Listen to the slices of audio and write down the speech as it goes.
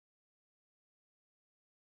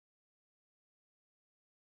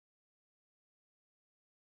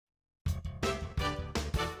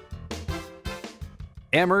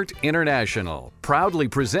Emmert International proudly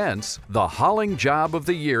presents the Hauling Job of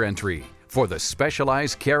the Year entry for the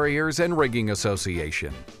Specialized Carriers and Rigging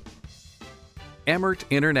Association. Emmert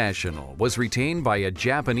International was retained by a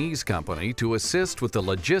Japanese company to assist with the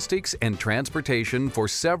logistics and transportation for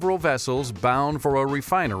several vessels bound for a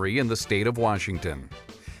refinery in the state of Washington.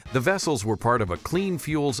 The vessels were part of a clean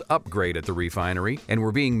fuels upgrade at the refinery and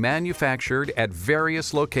were being manufactured at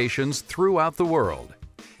various locations throughout the world.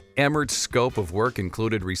 Emmert's scope of work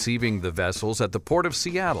included receiving the vessels at the Port of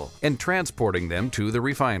Seattle and transporting them to the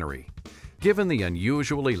refinery. Given the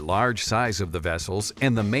unusually large size of the vessels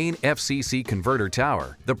and the main FCC converter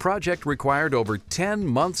tower, the project required over 10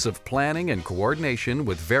 months of planning and coordination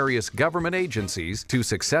with various government agencies to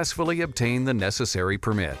successfully obtain the necessary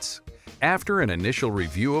permits. After an initial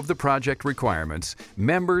review of the project requirements,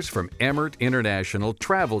 members from Emmert International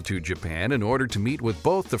traveled to Japan in order to meet with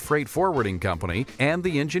both the freight forwarding company and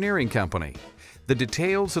the engineering company. The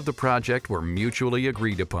details of the project were mutually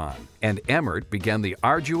agreed upon, and Emmert began the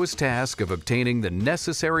arduous task of obtaining the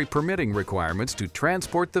necessary permitting requirements to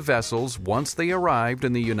transport the vessels once they arrived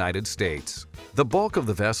in the United States. The bulk of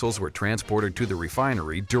the vessels were transported to the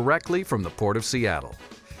refinery directly from the Port of Seattle.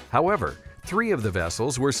 However, 3 of the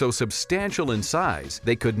vessels were so substantial in size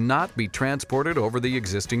they could not be transported over the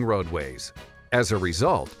existing roadways. As a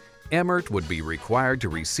result, Emmert would be required to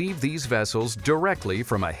receive these vessels directly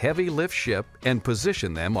from a heavy lift ship and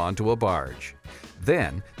position them onto a barge.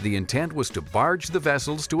 Then, the intent was to barge the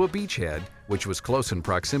vessels to a beachhead, which was close in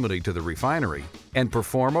proximity to the refinery, and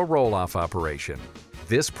perform a roll-off operation.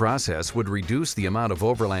 This process would reduce the amount of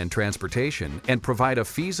overland transportation and provide a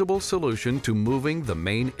feasible solution to moving the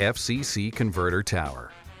main FCC converter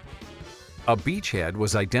tower. A beachhead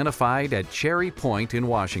was identified at Cherry Point in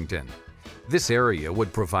Washington. This area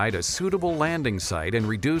would provide a suitable landing site and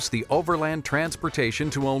reduce the overland transportation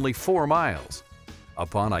to only 4 miles.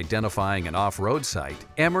 Upon identifying an off-road site,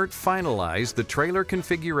 Emmert finalized the trailer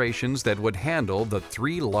configurations that would handle the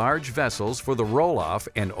 3 large vessels for the roll-off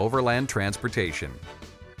and overland transportation.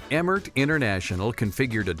 Emmert International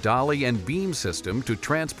configured a dolly and beam system to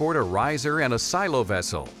transport a riser and a silo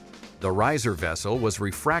vessel. The riser vessel was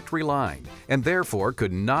refractory lined and therefore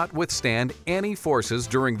could not withstand any forces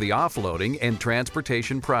during the offloading and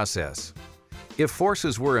transportation process. If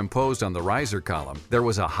forces were imposed on the riser column, there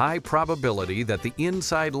was a high probability that the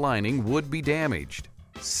inside lining would be damaged.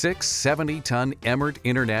 6 70-ton Emmert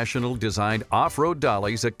International designed off-road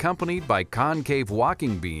dollies accompanied by concave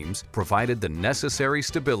walking beams provided the necessary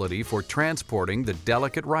stability for transporting the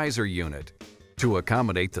delicate riser unit. To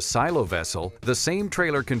accommodate the silo vessel, the same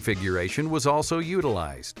trailer configuration was also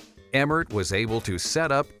utilized. Emmert was able to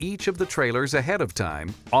set up each of the trailers ahead of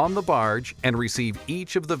time on the barge and receive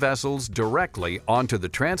each of the vessels directly onto the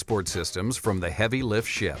transport systems from the heavy lift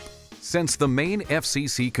ship. Since the main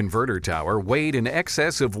FCC converter tower weighed in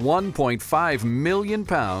excess of 1.5 million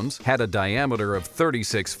pounds, had a diameter of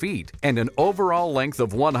 36 feet, and an overall length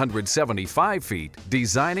of 175 feet,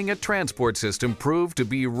 designing a transport system proved to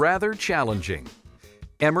be rather challenging.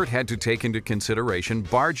 Emmert had to take into consideration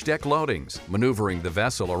barge deck loadings, maneuvering the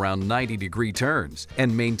vessel around 90-degree turns,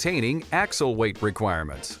 and maintaining axle weight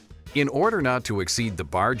requirements. In order not to exceed the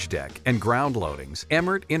barge deck and ground loadings,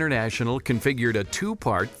 Emmert International configured a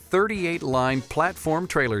 2-part 38-line platform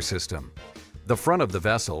trailer system. The front of the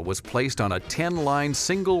vessel was placed on a 10-line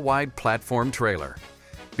single-wide platform trailer.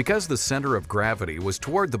 Because the center of gravity was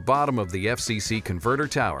toward the bottom of the FCC converter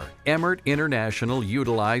tower, Emmert International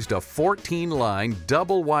utilized a 14-line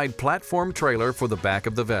double-wide platform trailer for the back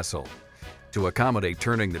of the vessel. To accommodate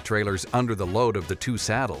turning the trailers under the load of the 2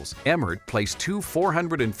 saddles, Emmert placed 2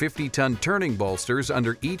 450-ton turning bolsters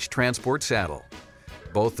under each transport saddle.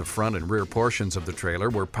 Both the front and rear portions of the trailer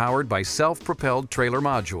were powered by self-propelled trailer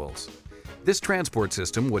modules. This transport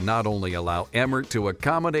system would not only allow Emmert to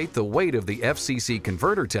accommodate the weight of the FCC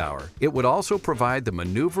converter tower, it would also provide the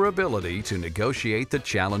maneuverability to negotiate the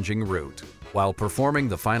challenging route. While performing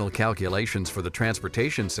the final calculations for the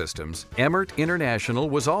transportation systems, Emmert International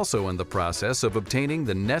was also in the process of obtaining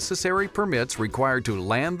the necessary permits required to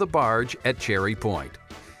land the barge at Cherry Point.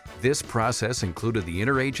 This process included the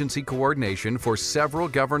interagency coordination for several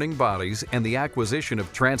governing bodies and the acquisition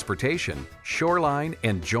of transportation, shoreline,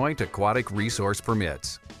 and joint aquatic resource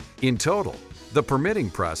permits. In total, the permitting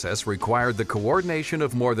process required the coordination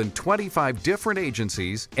of more than 25 different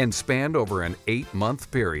agencies and spanned over an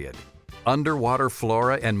 8-month period. Underwater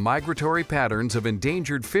flora and migratory patterns of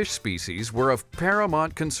endangered fish species were of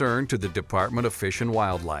paramount concern to the Department of Fish and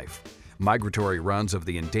Wildlife. Migratory runs of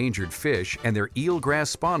the endangered fish and their eelgrass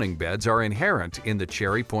spawning beds are inherent in the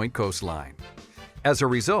Cherry Point coastline. As a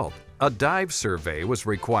result, A dive survey was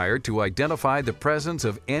required to identify the presence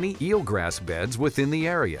of any eelgrass beds within the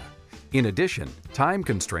area. In addition, time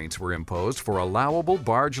constraints were imposed for allowable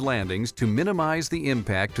barge landings to minimize the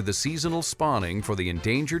impact to the seasonal spawning for the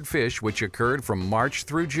endangered fish which occurred from March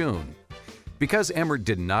through June. Because Emmert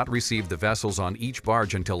did not receive the vessels on each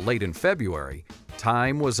barge until late in February,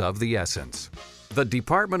 time was of the essence. The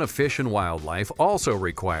Department of Fish and Wildlife also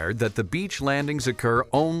required that the beach landings occur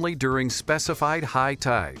only during specified high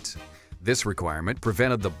tides. This requirement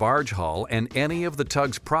prevented the barge hull and any of the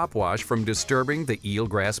tug's prop wash from disturbing the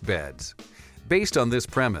eelgrass beds. Based on this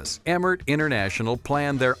premise, Emmert International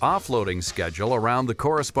planned their offloading schedule around the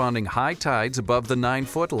corresponding high tides above the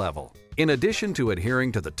 9-foot level. In addition to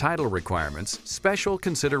adhering to the tidal requirements, special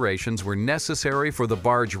considerations were necessary for the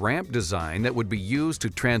barge ramp design that would be used to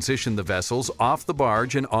transition the vessels off the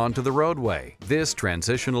barge and onto the roadway. This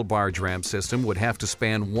transitional barge ramp system would have to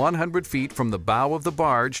span 100 feet from the bow of the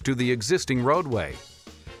barge to the existing roadway.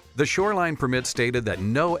 The shoreline permit stated that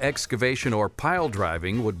no excavation or pile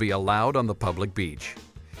driving would be allowed on the public beach.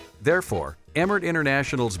 Therefore, Emmert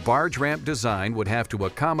International's barge ramp design would have to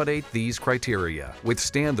accommodate these criteria,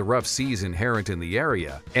 withstand the rough seas inherent in the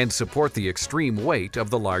area, and support the extreme weight of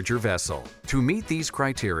the larger vessel. To meet these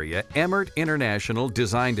criteria, Emmert International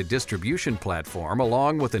designed a distribution platform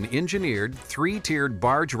along with an engineered 3-tiered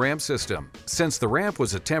barge ramp system. Since the ramp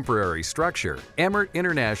was a temporary structure, Emmert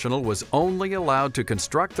International was only allowed to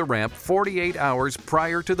construct the ramp 48 hours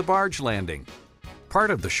prior to the barge landing. Part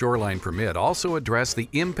of the shoreline permit also addressed the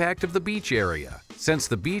impact of the beach area. Since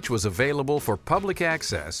the beach was available for public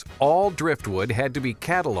access, all driftwood had to be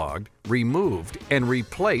cataloged, removed, and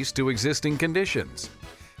replaced to existing conditions.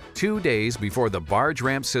 2 days before the barge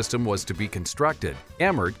ramp system was to be constructed,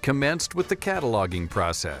 Emmert commenced with the cataloging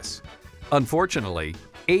process. Unfortunately,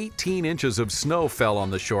 18 inches of snow fell on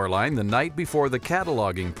the shoreline the night before the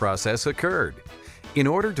cataloging process occurred. In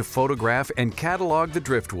order to photograph and catalog the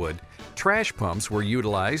driftwood, trash pumps were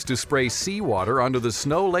utilized to spray seawater onto the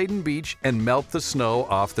snow-laden beach and melt the snow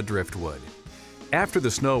off the driftwood. After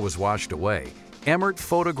the snow was washed away, Emmert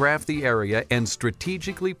photographed the area and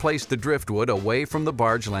strategically placed the driftwood away from the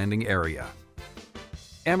barge landing area.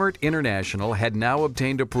 Emmert International had now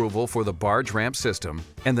obtained approval for the barge ramp system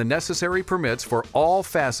and the necessary permits for all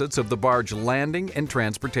facets of the barge landing and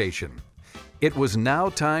transportation. It was now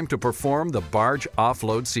time to perform the barge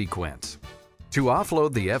offload sequence. To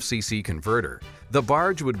offload the FCC converter, the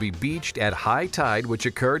barge would be beached at high tide, which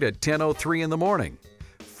occurred at 10:03 in the morning.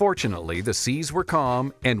 Fortunately, the seas were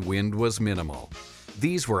calm and wind was minimal.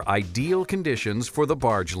 These were ideal conditions for the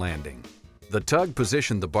barge landing. The tug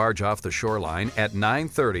positioned the barge off the shoreline at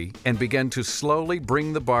 9:30 and began to slowly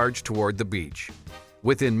bring the barge toward the beach.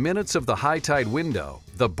 Within minutes of the high tide window,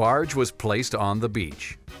 the barge was placed on the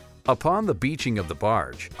beach. Upon the beaching of the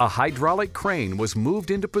barge, a hydraulic crane was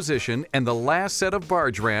moved into position and the last set of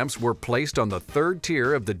barge ramps were placed on the 3rd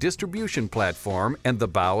tier of the distribution platform and the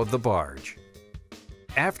bow of the barge.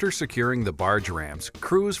 After securing the barge ramps,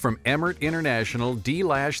 crews from Emmert International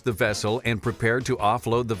delashed the vessel and prepared to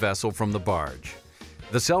offload the vessel from the barge.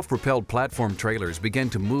 The self-propelled platform trailers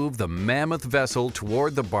began to move the mammoth vessel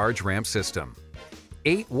toward the barge ramp system.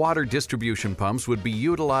 8 water distribution pumps would be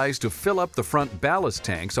utilized to fill up the front ballast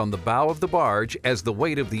tanks on the bow of the barge as the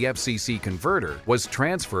weight of the FCC converter was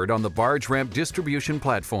transferred on the barge ramp distribution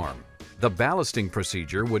platform. The ballasting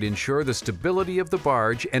procedure would ensure the stability of the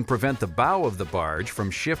barge and prevent the bow of the barge from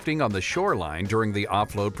shifting on the shoreline during the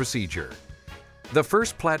offload procedure. The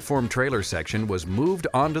first platform trailer section was moved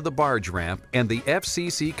onto the barge ramp and the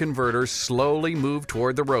FCC converter slowly moved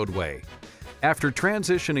toward the roadway. After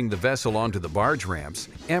transitioning the vessel onto the barge ramps,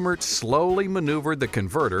 Emmert slowly maneuvered the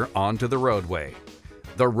converter onto the roadway.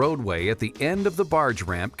 The roadway at the end of the barge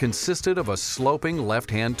ramp consisted of a sloping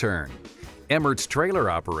left-hand turn. Emmert's trailer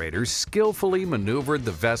operators skillfully maneuvered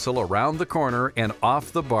the vessel around the corner and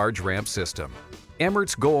off the barge ramp system.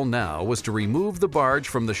 Emmert's goal now was to remove the barge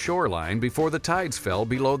from the shoreline before the tides fell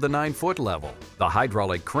below the 9-foot level. The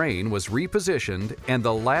hydraulic crane was repositioned and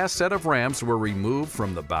the last set of ramps were removed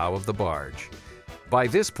from the bow of the barge. By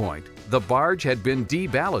this point, the barge had been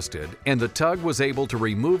deballasted and the tug was able to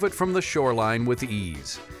remove it from the shoreline with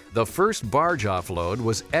ease. The first barge offload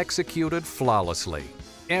was executed flawlessly.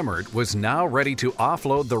 Emmert was now ready to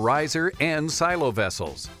offload the riser and silo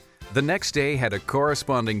vessels. The next day had a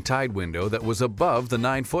corresponding tide window that was above the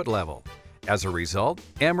 9-foot level. As a result,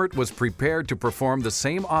 Emmert was prepared to perform the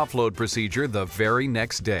same offload procedure the very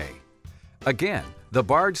next day. Again, the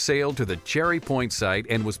barge sailed to the Cherry Point site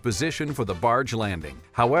and was positioned for the barge landing.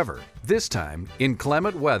 However, this time,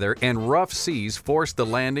 inclement weather and rough seas forced the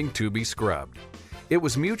landing to be scrubbed. It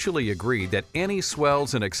was mutually agreed that any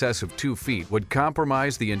swells in excess of 2 feet would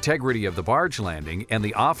compromise the integrity of the barge landing and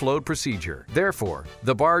the offload procedure. Therefore,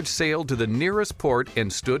 the barge sailed to the nearest port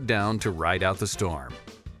and stood down to ride out the storm.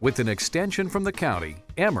 With an extension from the county,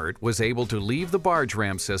 Emmert was able to leave the barge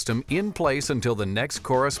ramp system in place until the next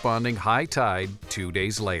corresponding high tide 2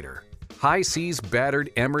 days later. High seas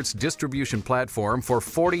battered Emmert's distribution platform for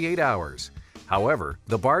 48 hours. However,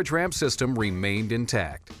 the barge ramp system remained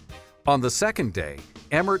intact. On the second day,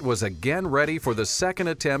 Emmert was again ready for the second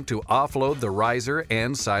attempt to offload the riser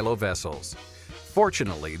and silo vessels.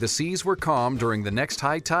 Fortunately, the seas were calm during the next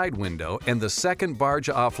high tide window and the second barge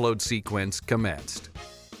offload sequence commenced.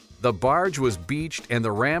 The barge was beached and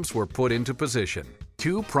the ramps were put into position.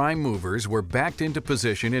 2 prime movers were backed into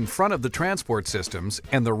position in front of the transport systems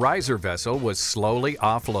and the riser vessel was slowly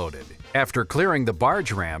offloaded. After clearing the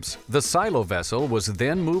barge ramps, the silo vessel was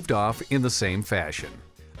then moved off in the same fashion.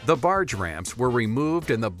 The barge ramps were removed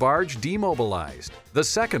and the barge demobilized. The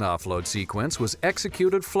second offload sequence was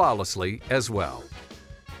executed flawlessly as well.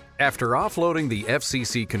 After offloading the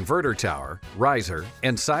FCC converter tower, riser,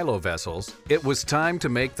 and silo vessels, it was time to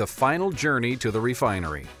make the final journey to the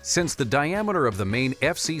refinery. Since the diameter of the main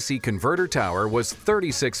FCC converter tower was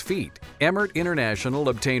 36 feet, Emmert International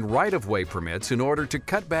obtained right-of-way permits in order to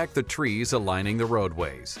cut back the trees aligning the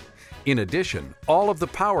roadways. In addition, all of the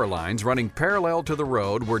power lines running parallel to the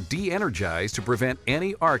road were de-energized to prevent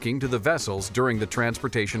any arcing to the vessels during the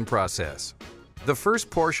transportation process. The first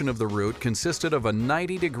portion of the route consisted of a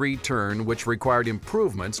 90-degree turn which required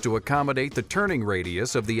improvements to accommodate the turning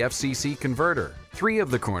radius of the FCC converter. 3 of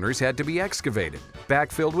the corners had to be excavated,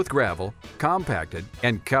 backfilled with gravel, compacted,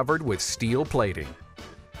 and covered with steel plating.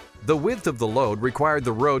 The width of the load required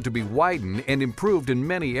the road to be widened and improved in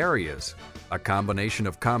many areas. A combination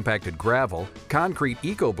of compacted gravel, concrete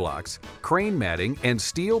eco-blocks, crane matting, and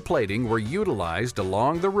steel plating were utilized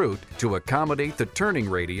along the route to accommodate the turning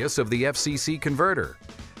radius of the FCC converter.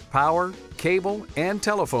 Power, cable, and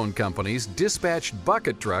telephone companies dispatched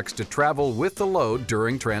bucket trucks to travel with the load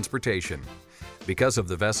during transportation. Because of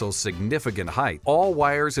the vessel's significant height, all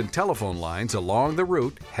wires and telephone lines along the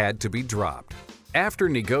route had to be dropped. After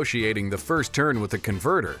negotiating the first turn with the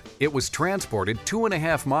converter, it was transported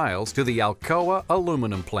 2.5 miles to the Alcoa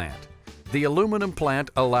aluminum plant. The aluminum plant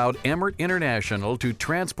allowed Emmert International to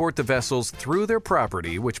transport the vessels through their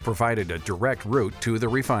property, which provided a direct route to the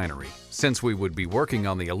refinery. Since we would be working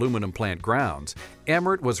on the aluminum plant grounds,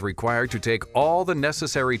 Emmert was required to take all the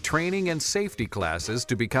necessary training and safety classes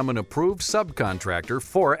to become an approved subcontractor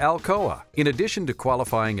for Alcoa. In addition to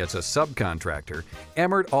qualifying as a subcontractor,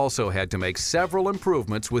 Emmert also had to make several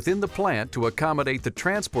improvements within the plant to accommodate the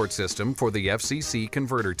transport system for the FCC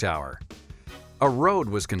converter tower. A road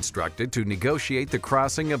was constructed to negotiate the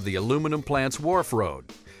crossing of the aluminum plant's wharf road.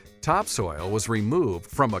 Topsoil was removed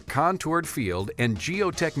from a contoured field and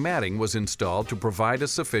geotech matting was installed to provide a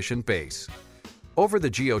sufficient base. Over the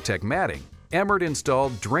geotech matting, Emmert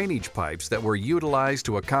installed drainage pipes that were utilized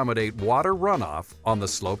to accommodate water runoff on the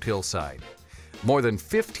sloped hillside. More than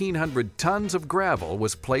 1,500 tons of gravel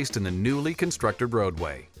was placed in the newly constructed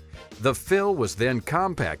roadway. The fill was then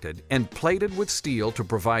compacted and plated with steel to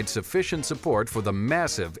provide sufficient support for the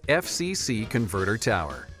massive FCC converter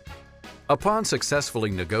tower. Upon successfully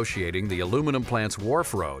negotiating the aluminum plant's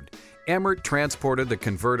wharf road, Emmert transported the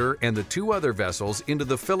converter and the 2 other vessels into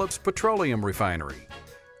the Phillips Petroleum Refinery.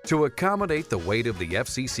 To accommodate the weight of the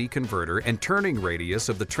FCC converter and turning radius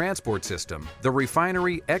of the transport system, the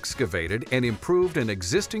refinery excavated and improved an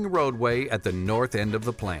existing roadway at the north end of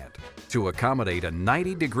the plant. To accommodate a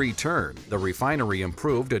 90-degree turn, the refinery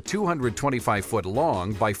improved a 225-foot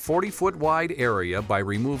long by 40-foot wide area by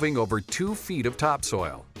removing over 2 feet of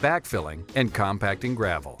topsoil, backfilling, and compacting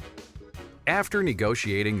gravel. After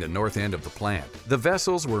negotiating the north end of the plant, the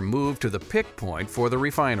vessels were moved to the pick point for the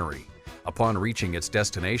refinery. Upon reaching its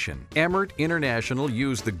destination, Emmert International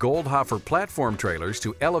used the Goldhofer platform trailers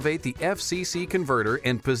to elevate the FCC converter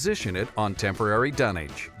and position it on temporary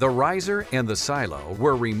dunnage. The riser and the silo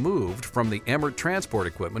were removed from the Emmert transport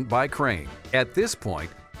equipment by crane. At this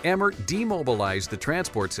point, Emmert demobilized the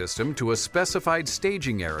transport system to a specified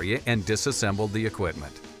staging area and disassembled the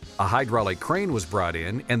equipment. A hydraulic crane was brought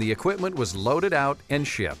in and the equipment was loaded out and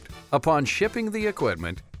shipped. Upon shipping the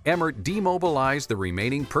equipment, Emmert demobilized the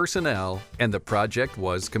remaining personnel and the project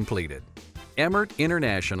was completed. Emmert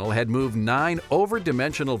International had moved 9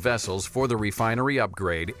 over-dimensional vessels for the refinery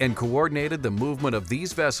upgrade and coordinated the movement of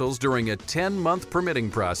these vessels during a 10-month permitting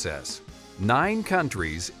process. 9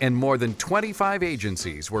 countries and more than 25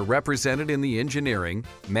 agencies were represented in the engineering,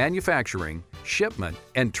 manufacturing, shipment,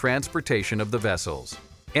 and transportation of the vessels.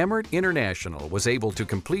 Emmert International was able to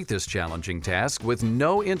complete this challenging task with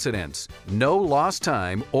no incidents, no lost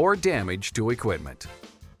time or damage to equipment.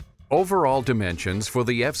 Overall dimensions for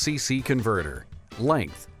the FCC converter: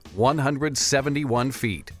 length 171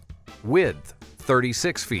 feet, width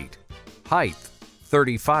 36 feet, height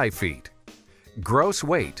 35 feet, gross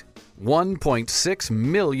weight 1.6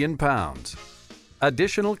 million pounds.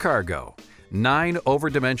 Additional cargo: 9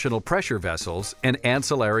 overdimensional pressure vessels and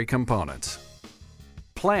ancillary components.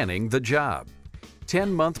 Planning the job: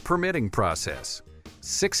 10-month permitting process,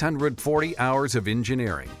 640 hours of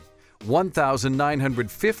engineering,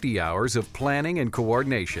 1,950 hours of planning and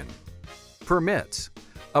coordination. Permits: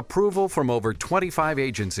 approval from over 25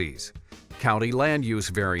 agencies, county land use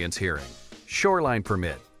variance hearing, shoreline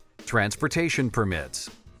permit, transportation permits.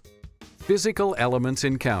 Physical elements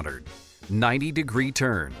encountered: 90-degree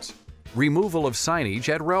turns, removal of signage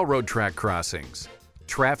at railroad track crossings,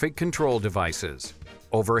 traffic control devices,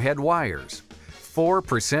 overhead wires,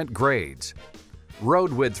 4% grades,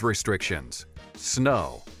 road width restrictions,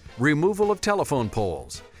 snow, removal of telephone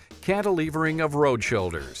poles, cantilevering of road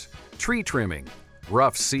shoulders, tree trimming,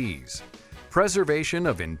 rough seas, preservation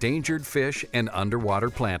of endangered fish and underwater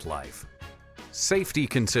plant life. Safety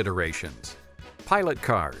considerations: pilot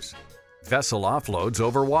cars, vessel offloads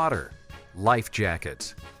over water, life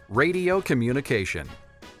jackets, radio communication,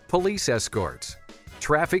 police escorts,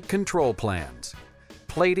 traffic control plans,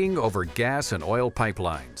 plating over gas and oil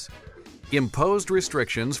pipelines, imposed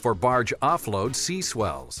restrictions for barge offload sea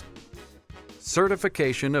swells,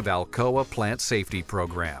 certification of Alcoa Plant Safety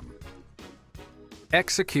Program.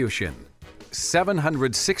 Execution: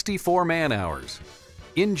 764 man-hours,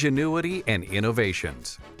 ingenuity and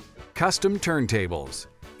innovations, custom turntables,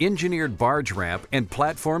 engineered barge ramp and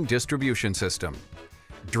platform distribution system,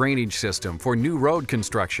 drainage system for new road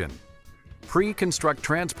construction, pre-construct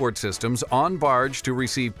transport systems on barge to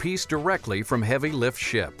receive piece directly from heavy lift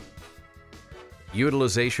ship,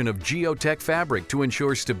 utilization of geotech fabric to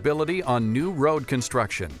ensure stability on new road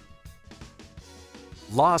construction,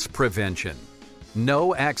 loss prevention: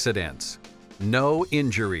 no accidents, no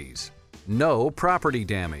injuries, no property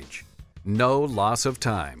damage, no loss of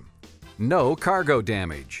time, no cargo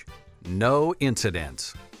damage, no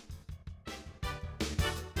incidents.